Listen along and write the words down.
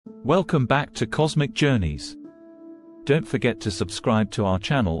Welcome back to Cosmic Journeys. Don't forget to subscribe to our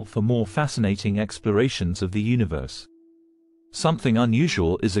channel for more fascinating explorations of the universe. Something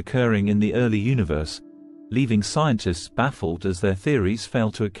unusual is occurring in the early universe, leaving scientists baffled as their theories fail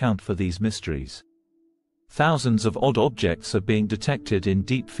to account for these mysteries. Thousands of odd objects are being detected in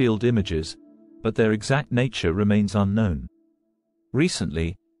deep field images, but their exact nature remains unknown.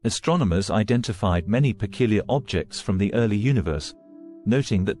 Recently, astronomers identified many peculiar objects from the early universe,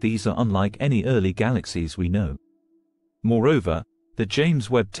 noting that these are unlike any early galaxies we know. Moreover, the James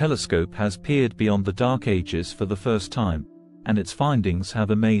Webb Telescope has peered beyond the Dark Ages for the first time, and its findings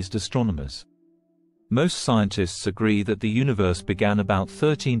have amazed astronomers. Most scientists agree that the universe began about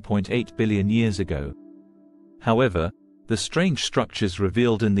 13.8 billion years ago. However, the strange structures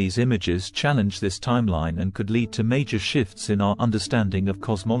revealed in these images challenge this timeline and could lead to major shifts in our understanding of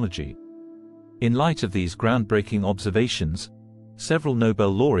cosmology. In light of these groundbreaking observations, several Nobel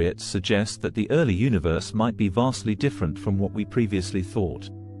laureates suggest that the early universe might be vastly different from what we previously thought.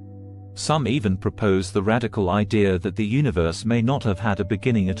 Some even propose the radical idea that the universe may not have had a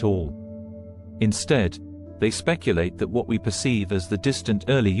beginning at all. Instead, they speculate that what we perceive as the distant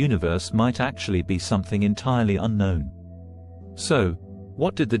early universe might actually be something entirely unknown. So,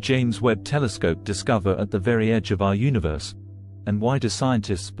 what did the James Webb Telescope discover at the very edge of our universe, and why do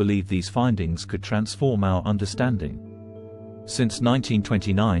scientists believe these findings could transform our understanding? Since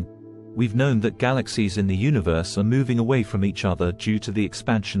 1929, we've known that galaxies in the universe are moving away from each other due to the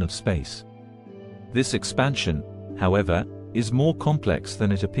expansion of space. This expansion, however, is more complex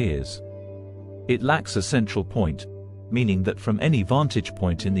than it appears. It lacks a central point, meaning that from any vantage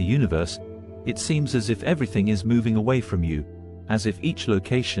point in the universe, it seems as if everything is moving away from you, as if each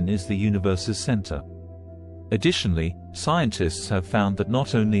location is the universe's center. Additionally, scientists have found that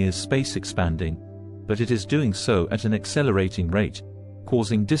not only is space expanding, but it is doing so at an accelerating rate,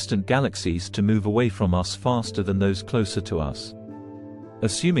 causing distant galaxies to move away from us faster than those closer to us.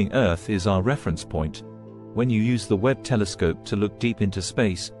 Assuming Earth is our reference point, when you use the Webb telescope to look deep into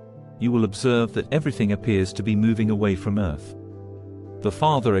space, you will observe that everything appears to be moving away from Earth. The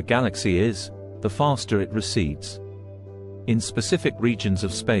farther a galaxy is, the faster it recedes. In specific regions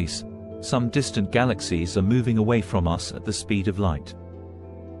of space, some distant galaxies are moving away from us at the speed of light.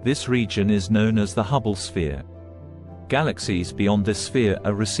 This region is known as the Hubble sphere. Galaxies beyond this sphere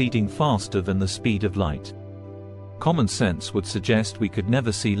are receding faster than the speed of light. Common sense would suggest we could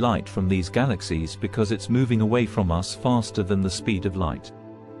never see light from these galaxies because it's moving away from us faster than the speed of light.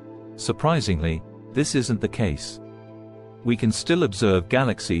 Surprisingly, this isn't the case. We can still observe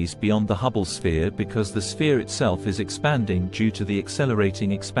galaxies beyond the Hubble sphere because the sphere itself is expanding due to the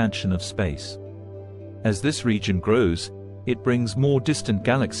accelerating expansion of space. As this region grows, it brings more distant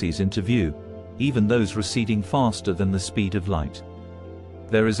galaxies into view, even those receding faster than the speed of light.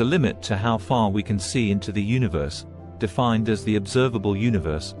 There is a limit to how far we can see into the universe, defined as the observable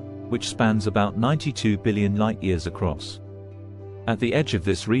universe, which spans about 92 billion light-years across. At the edge of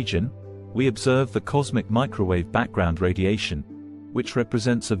this region, we observe the cosmic microwave background radiation, which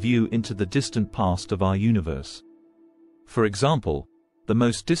represents a view into the distant past of our universe. For example, the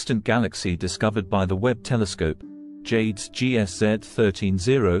most distant galaxy discovered by the Webb telescope, JADE's GSZ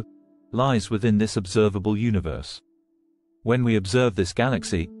 13-0, lies within this observable universe. When we observe this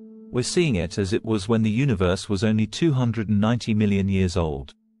galaxy, we're seeing it as it was when the universe was only 290 million years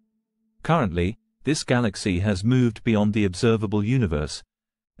old. Currently, this galaxy has moved beyond the observable universe,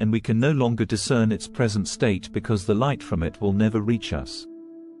 and we can no longer discern its present state because the light from it will never reach us.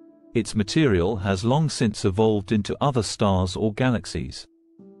 Its material has long since evolved into other stars or galaxies.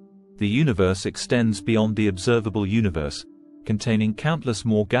 The universe extends beyond the observable universe, containing countless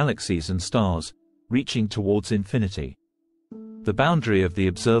more galaxies and stars, reaching towards infinity. The boundary of the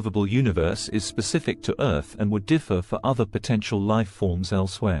observable universe is specific to Earth and would differ for other potential life forms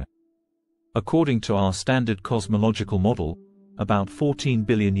elsewhere. According to our standard cosmological model, about 14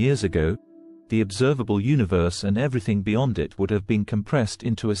 billion years ago, the observable universe and everything beyond it would have been compressed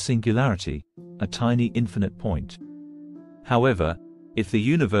into a singularity, a tiny infinite point. However, if the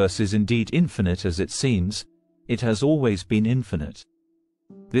universe is indeed infinite as it seems, it has always been infinite.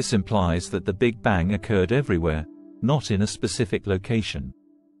 This implies that the Big Bang occurred everywhere, not in a specific location.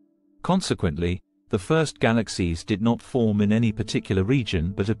 Consequently, the first galaxies did not form in any particular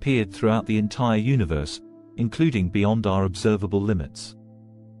region but appeared throughout the entire universe, including beyond our observable limits.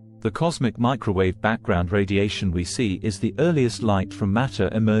 The cosmic microwave background radiation we see is the earliest light from matter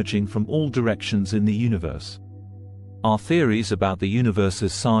emerging from all directions in the universe. Our theories about the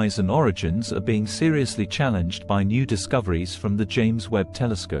universe's size and origins are being seriously challenged by new discoveries from the James Webb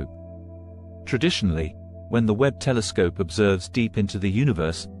Telescope. Traditionally, when the Webb telescope observes deep into the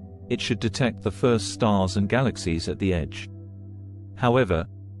universe, it should detect the first stars and galaxies at the edge. However,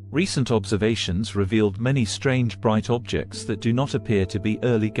 recent observations revealed many strange bright objects that do not appear to be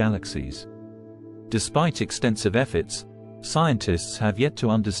early galaxies. Despite extensive efforts, scientists have yet to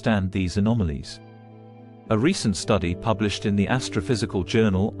understand these anomalies. A recent study published in the Astrophysical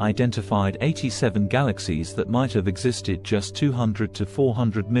Journal identified 87 galaxies that might have existed just 200 to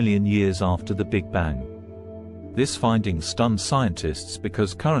 400 million years after the Big Bang. This finding stunned scientists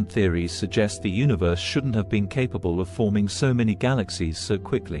because current theories suggest the universe shouldn't have been capable of forming so many galaxies so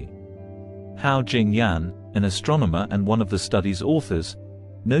quickly. Hao-Jing Yan, an astronomer and one of the study's authors,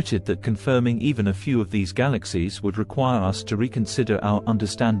 noted that confirming even a few of these galaxies would require us to reconsider our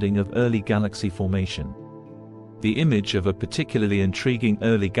understanding of early galaxy formation. The image of a particularly intriguing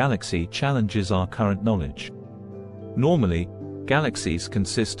early galaxy challenges our current knowledge. Normally, galaxies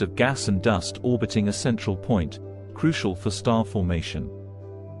consist of gas and dust orbiting a central point, crucial for star formation.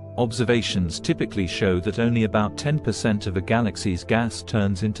 Observations typically show that only about 10% of a galaxy's gas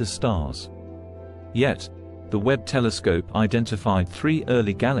turns into stars. Yet, the Webb telescope identified 3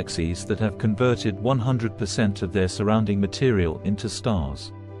 early galaxies that have converted 100% of their surrounding material into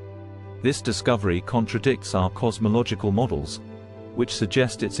stars. This discovery contradicts our cosmological models, which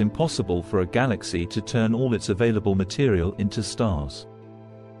suggest it's impossible for a galaxy to turn all its available material into stars.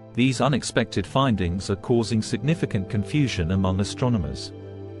 These unexpected findings are causing significant confusion among astronomers.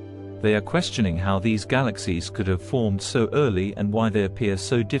 They are questioning how these galaxies could have formed so early and why they appear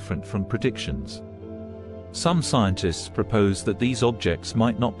so different from predictions. Some scientists propose that these objects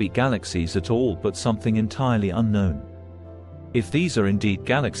might not be galaxies at all but something entirely unknown. If these are indeed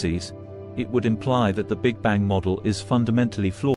galaxies, it would imply that the Big Bang model is fundamentally flawed.